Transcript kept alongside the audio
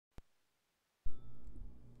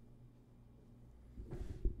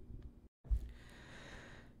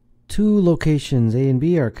Two locations, A and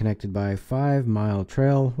B, are connected by a 5-mile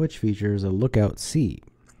trail, which features a lookout C.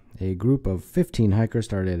 A group of 15 hikers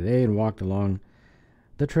started at A and walked along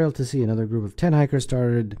the trail to C. Another group of 10 hikers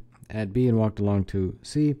started at B and walked along to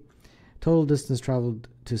C. Total distance traveled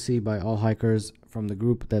to C by all hikers from the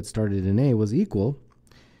group that started in A was equal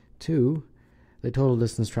to the total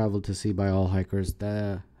distance traveled to C by all hikers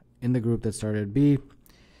in the group that started at B.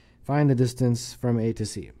 Find the distance from A to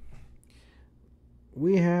C.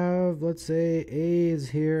 We have, let's say, A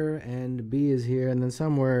is here and B is here, and then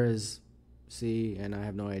somewhere is C, and I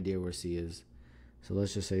have no idea where C is. So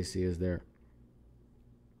let's just say C is there.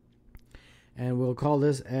 And we'll call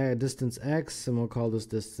this distance x, and we'll call this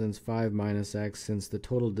distance 5 minus x, since the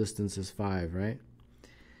total distance is 5, right?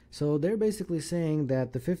 So they're basically saying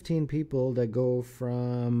that the 15 people that go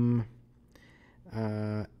from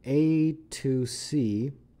A to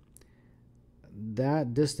C,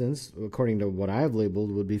 that distance, according to what I've labeled,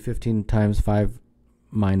 would be 15 times 5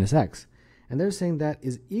 minus x. And they're saying that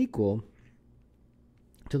is equal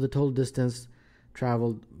to the total distance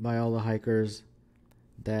traveled by all the hikers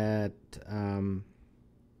that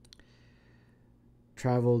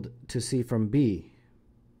traveled to C from B,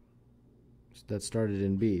 that started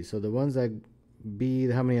in B. So the ones that B,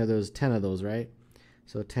 how many of those? 10 of those, right?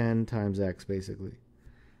 So 10 times x, basically.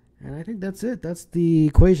 And I think that's it. That's the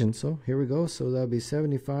equation. So here we go. So that would be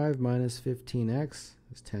 75 minus 15x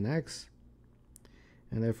is 10x.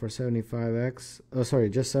 And therefore 75x, oh sorry,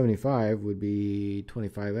 just 75 would be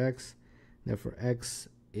 25x. Therefore x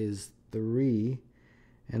is 3.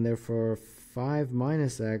 And therefore 5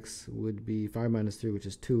 minus x would be 5 minus 3, which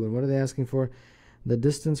is 2. And what are they asking for? The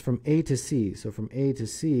distance from A to C. So from A to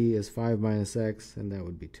C is 5 minus x, and that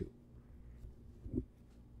would be 2.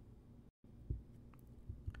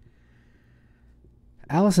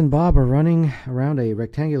 Alice and Bob are running around a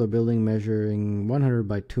rectangular building measuring 100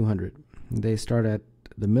 by 200. They start at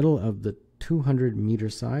the middle of the 200-meter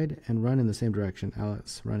side and run in the same direction.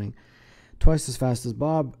 Alice running twice as fast as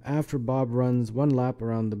Bob. After Bob runs one lap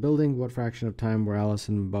around the building, what fraction of time were Alice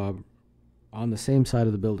and Bob on the same side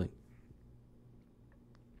of the building?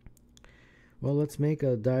 Well, let's make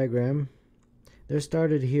a diagram. They're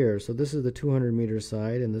started here. So this is the 200-meter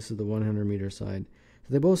side, and this is the 100-meter side. So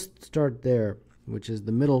they both start there, which is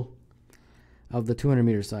the middle of the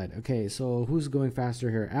 200-meter side. Okay, so who's going faster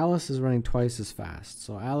here? Alice is running twice as fast.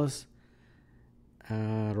 So Alice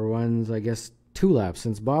runs, I guess, 2 laps,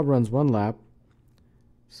 since Bob runs 1 lap.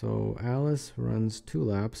 So Alice runs 2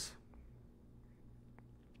 laps,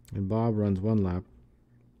 and Bob runs 1 lap.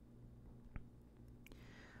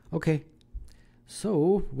 Okay,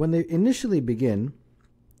 so when they initially begin,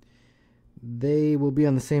 they will be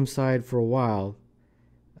on the same side for a while.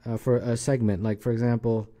 For a segment, like for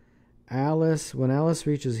example, Alice, when Alice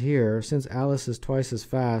reaches here, since Alice is twice as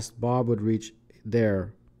fast, Bob would reach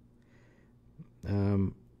there.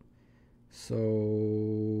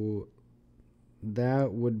 So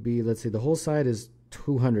that would be, let's see, the whole side is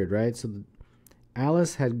 200, right? So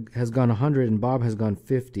Alice has gone 100 and Bob has gone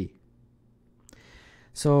 50.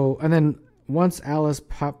 So, and then once Alice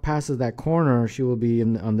passes that corner, she will be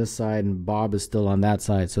on this side, and Bob is still on that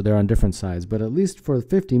side. So they're on different sides. But at least for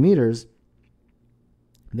 50 meters,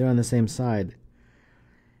 they're on the same side.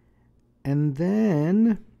 And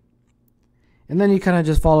then you kind of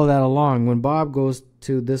just follow that along. When Bob goes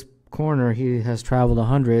to this corner, he has traveled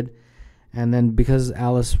 100. And then because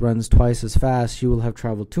Alice runs twice as fast, she will have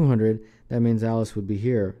traveled 200. That means Alice would be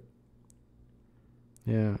here.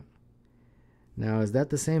 Yeah. Now, is that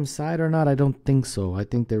the same side or not? I don't think so. I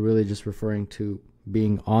think they're really just referring to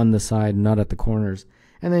being on the side, not at the corners.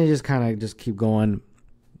 And then you just kind of just keep going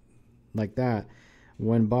like that.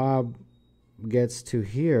 When Bob gets to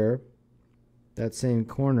here, that same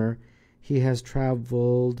corner, he has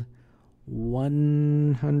traveled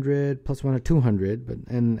 100 plus 1 or 200,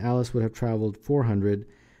 and Alice would have traveled 400,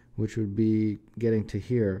 which would be getting to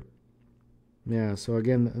here. Yeah, so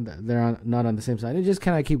again, they're not on the same side. You just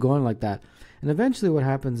kind of keep going like that. And eventually what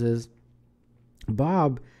happens is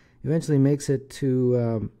Bob eventually makes it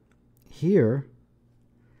to here.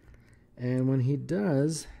 And when he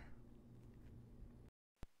does,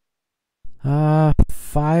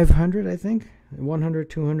 500, I think.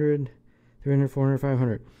 100, 200, 300, 400,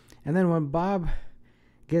 500. And then when Bob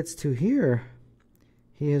gets to here,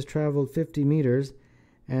 he has traveled 50 meters.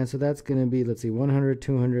 And so that's going to be, let's see, 100,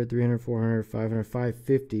 200, 300, 400, 500,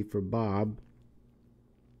 550 for Bob.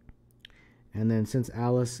 And then since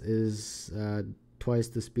Alice is twice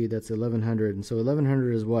the speed, that's 1100. And so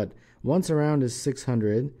 1100 is what? Once around is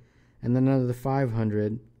 600. And then another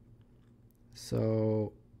 500.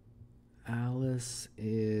 So Alice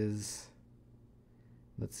is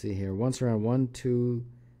let's see here. Once around 1, 2,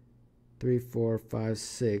 3, 4, 5,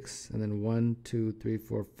 6, and then 1, 2, 3,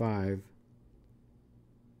 4, 5.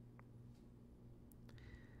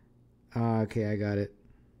 Okay, I got it.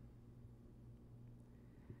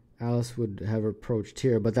 Alice would have approached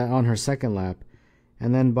here, but that on her second lap.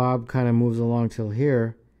 And then Bob kind of moves along till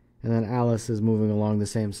here, and then Alice is moving along the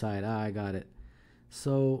same side. I got it.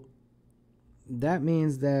 So that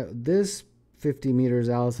means that this 50 meters,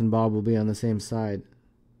 Alice and Bob will be on the same side.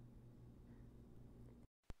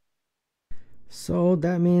 So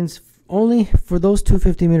that means only for those two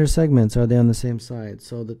 50-meter segments are they on the same side.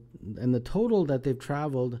 So the total that they've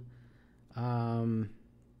traveled, well,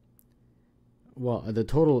 the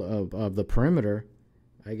total of the perimeter,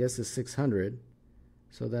 I guess, is 600.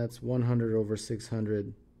 So that's 100 over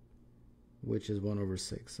 600, which is 1 over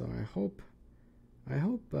 6. So I hope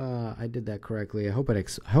I did that correctly. I hope I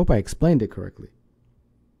explained it correctly.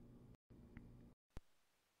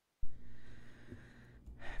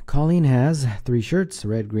 Colleen has 3 shirts,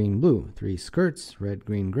 red, green, blue, 3 skirts, red,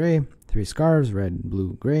 green, gray, 3 scarves, red,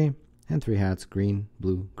 blue, gray, and 3 hats, green,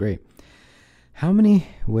 blue, gray. How many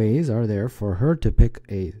ways are there for her to pick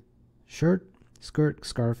a shirt, skirt,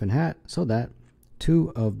 scarf, and hat so that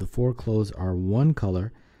 2 of the 4 clothes are one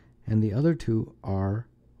color and the other 2 are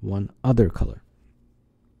one other color?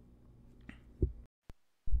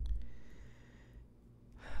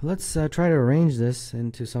 Let's try to arrange this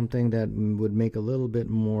into something that would make a little bit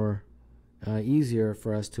more easier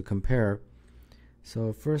for us to compare.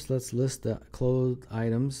 So first let's list the clothed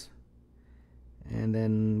items, and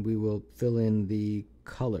then we will fill in the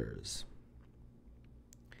colors.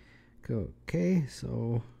 Okay,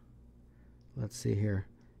 so let's see here.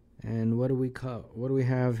 And what do we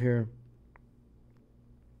have here?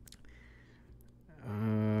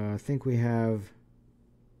 I think we have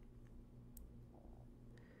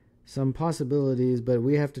some possibilities, but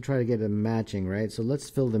we have to try to get them matching, right? So let's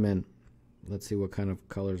fill them in. Let's see what kind of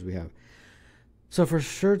colors we have. So for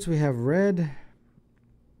shirts, we have red,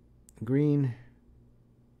 green,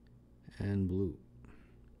 and blue.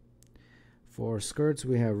 For skirts,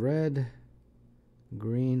 we have red,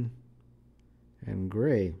 green, and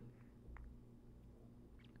gray.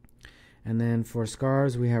 And then for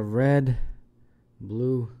scarves, we have red,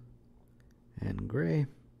 blue, and gray.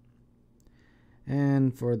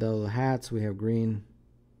 And for the hats, we have green,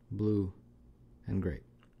 blue, and gray.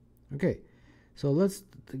 Okay, so let's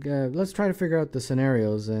try to figure out the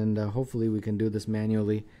scenarios, and hopefully we can do this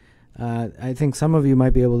manually. I think some of you might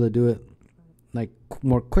be able to do it like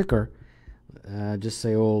more quicker. Just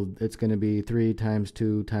say, oh, it's going to be 3 times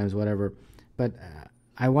 2 times whatever. But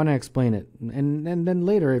I want to explain it, and then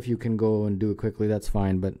later if you can go and do it quickly, that's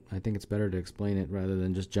fine. But I think it's better to explain it rather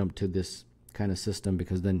than just jump to this kind of system,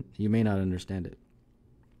 because then you may not understand it.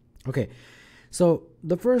 Okay, so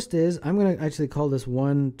the first is, I'm going to actually call this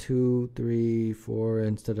 1, 2, 3, 4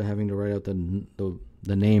 instead of having to write out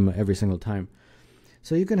the name every single time.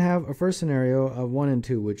 So you can have a first scenario of 1 and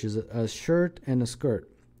 2, which is a shirt and a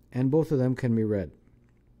skirt, and both of them can be red.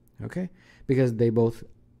 Okay, because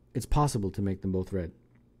it's possible to make them both red.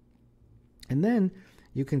 And then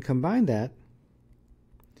you can combine that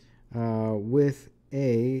with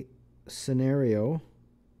a scenario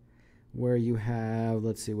where you have,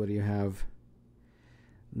 let's see, what do you have?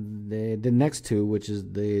 The next two, which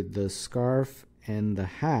is the scarf and the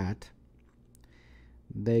hat.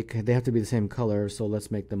 They have to be the same color, so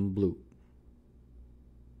let's make them blue.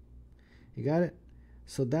 You got it?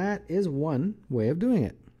 So that is one way of doing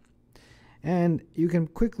it. And you can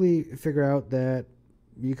quickly figure out that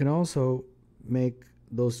you can also make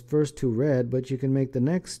those first 2 red, but you can make the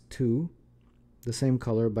next 2 the same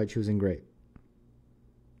color by choosing gray.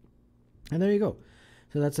 And there you go.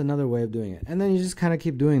 So that's another way of doing it. And then you just kind of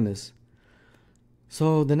keep doing this.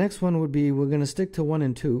 So the next one would be, we're going to stick to 1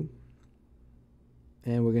 and 2.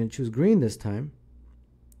 And we're going to choose green this time.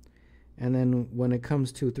 And then when it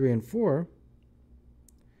comes to 3 and 4,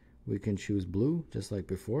 we can choose blue, just like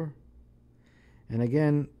before. And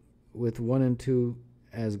again, with 1 and 2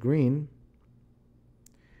 as green,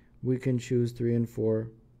 we can choose 3 and 4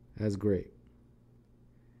 as gray.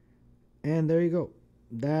 And there you go.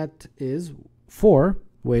 That is 4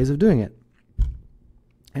 ways of doing it.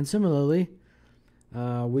 And similarly,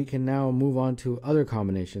 we can now move on to other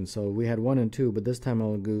combinations. So we had 1 and 2, but this time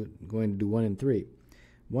I'm going to do 1 and 3.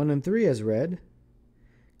 1 and 3 as red,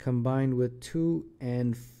 combined with 2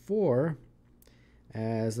 and 4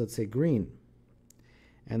 as, let's say, green.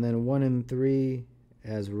 And then 1 and 3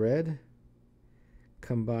 as red,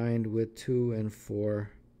 combined with 2 and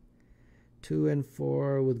 4. 2 and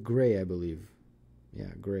 4 with gray, I believe.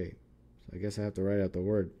 Yeah, gray. So I guess I have to write out the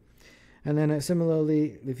word. And then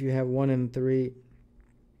similarly, if you have 1 and 3,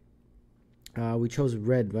 we chose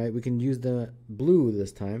red, right? We can use the blue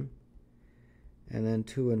this time. And then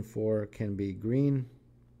 2 and 4 can be green.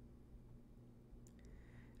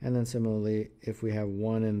 And then similarly, if we have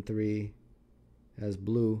 1 and 3 as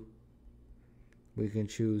blue, we can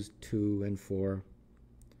choose 2 and 4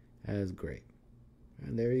 as gray.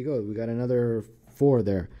 And there you go. We got another 4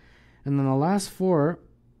 there. And then the last 4,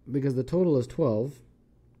 because the total is 12,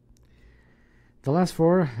 the last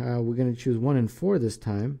 4, we're going to choose 1 and 4 this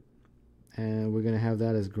time. And we're going to have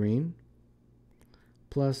that as green.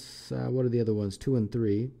 Plus, what are the other ones? 2 and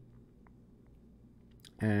 3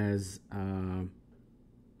 as,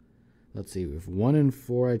 let's see, if 1 and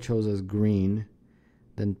 4 I chose as green,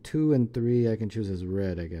 then 2 and 3 I can choose as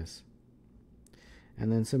red, I guess.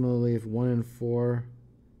 And then similarly, if 1 and 4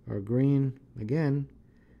 are green, again,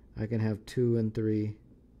 I can have 2 and 3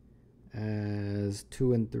 as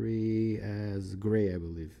gray, I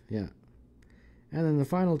believe. Yeah. And then the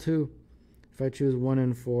final 2, if I choose 1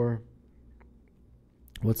 and 4,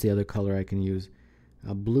 what's the other color I can use?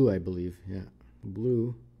 Blue, I believe. Yeah,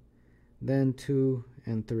 blue. Then 2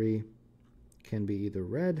 and 3 can be either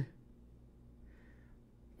red,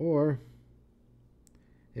 or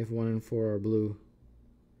if 1 and 4 are blue,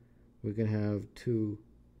 we can have 2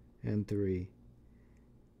 and 3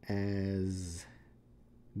 as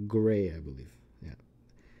gray, I believe. Yeah.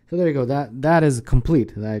 So there you go. That is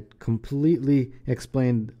complete. I completely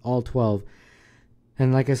explained all 12.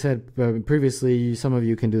 And like I said previously, some of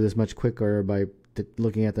you can do this much quicker by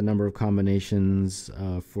looking at the number of combinations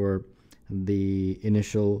for the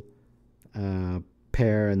initial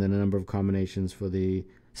pair, and then the number of combinations for the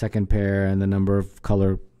second pair, and the number of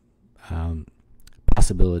color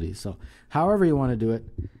possibilities. So however you want to do it,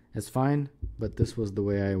 it's fine, but this was the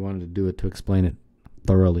way I wanted to do it to explain it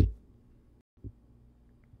thoroughly.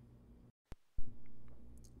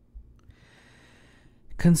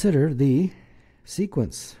 Consider the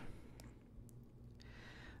sequence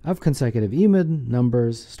of consecutive even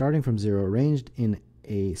numbers starting from 0, arranged in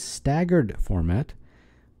a staggered format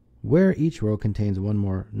where each row contains one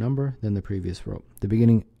more number than the previous row. The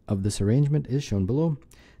beginning of this arrangement is shown below.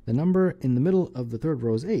 The number in the middle of the third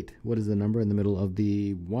row is 8. What is the number in the middle of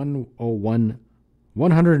the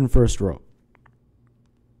 101st row?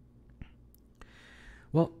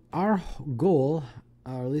 Well, our goal,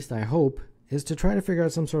 or at least I hope, is to try to figure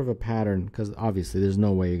out some sort of a pattern, because obviously there's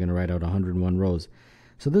no way you're going to write out 101 rows.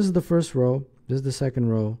 So this is the first row, this is the second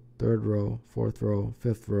row, third row, fourth row,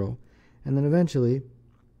 fifth row, and then eventually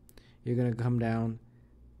you're going to come down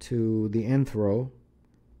to the nth row.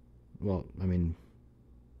 Well, I mean,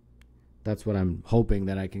 that's what I'm hoping,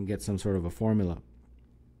 that I can get some sort of a formula.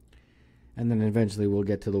 And then eventually we'll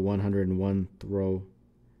get to the 101th row,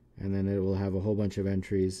 and then it will have a whole bunch of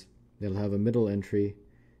entries. It'll have a middle entry,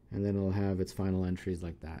 and then it'll have its final entries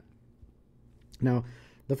like that. Now,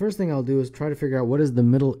 the first thing I'll do is try to figure out what is the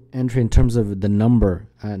middle entry in terms of the number,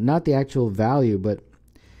 not the actual value, but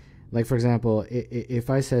like, for example, if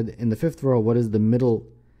I said in the fifth row, what is the middle,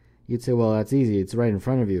 you'd say, well, that's easy. It's right in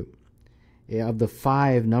front of you. Of the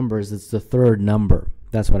 5 numbers, it's the third number.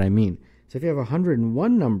 That's what I mean. So if you have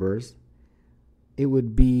 101 numbers, it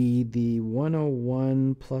would be the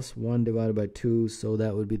 101 plus 1 divided by 2, so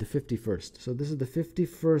that would be the 51st. So this is the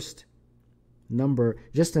 51st number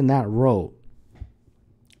just in that row.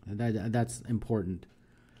 That's important.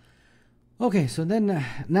 Okay, so then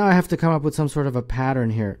now I have to come up with some sort of a pattern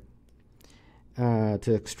here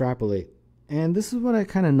to extrapolate. And this is what I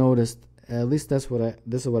kind of noticed. At least this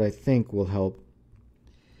is what I think will help.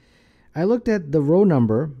 I looked at the row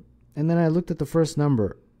number, and then I looked at the first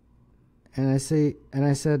number, and I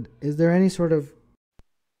said, is there any sort of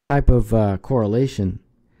type of correlation?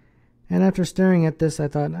 And after staring at this, I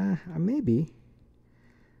thought, maybe.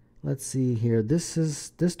 Let's see here.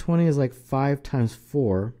 This 20 is like 5 times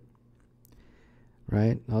 4,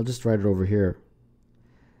 right? I'll just write it over here.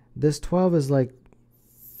 This 12 is like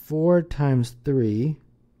 4 times 3.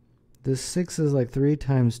 This 6 is like 3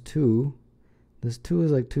 times 2. This 2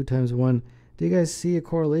 is like 2 times 1. Do you guys see a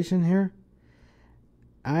correlation here?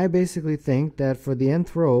 I basically think that for the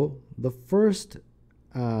nth row, the first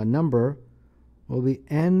number will be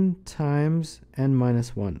n times n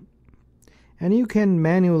minus 1. And you can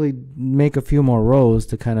manually make a few more rows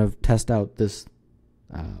to kind of test out this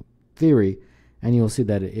theory, and you'll see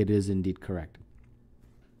that it is indeed correct.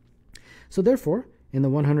 So therefore, in the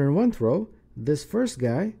 101th row, this first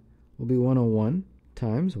guy will be 101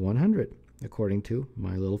 times 100, according to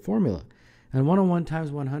my little formula. And 101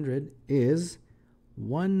 times 100 is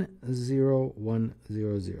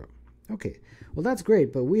 10100. Okay, well that's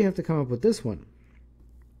great, but we have to come up with this one.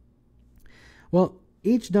 Well,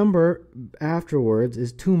 each number afterwards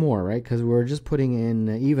is 2 more, right? Because we're just putting in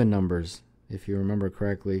even numbers, if you remember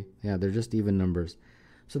correctly. Yeah, they're just even numbers.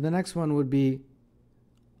 So the next one would be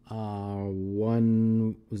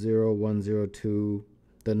 10102.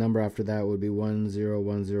 The number after that would be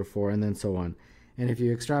 10104, and then so on. And if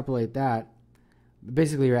you extrapolate that,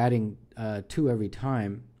 basically you're adding 2 every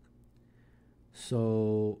time.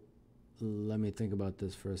 So let me think about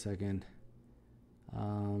this for a second.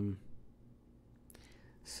 And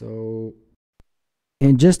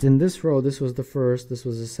just in this row, this was the first, this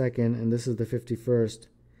was the second, and this is the 51st.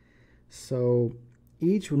 So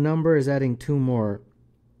each number is adding 2 more.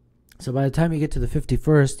 So by the time you get to the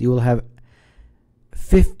 51st, you will have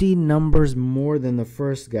 50 numbers more than the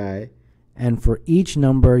first guy. And for each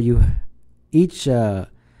number, each of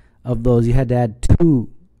those, you had to add 2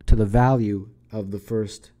 to the value of the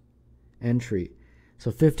first entry. So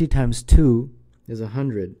 50 times 2 is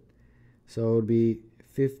 100. So it would be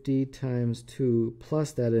 50 times 2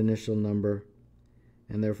 plus that initial number,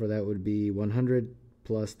 and therefore that would be 100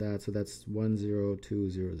 plus that, so that's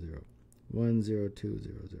 10200.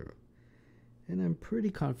 10200. And I'm pretty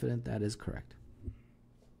confident that is correct.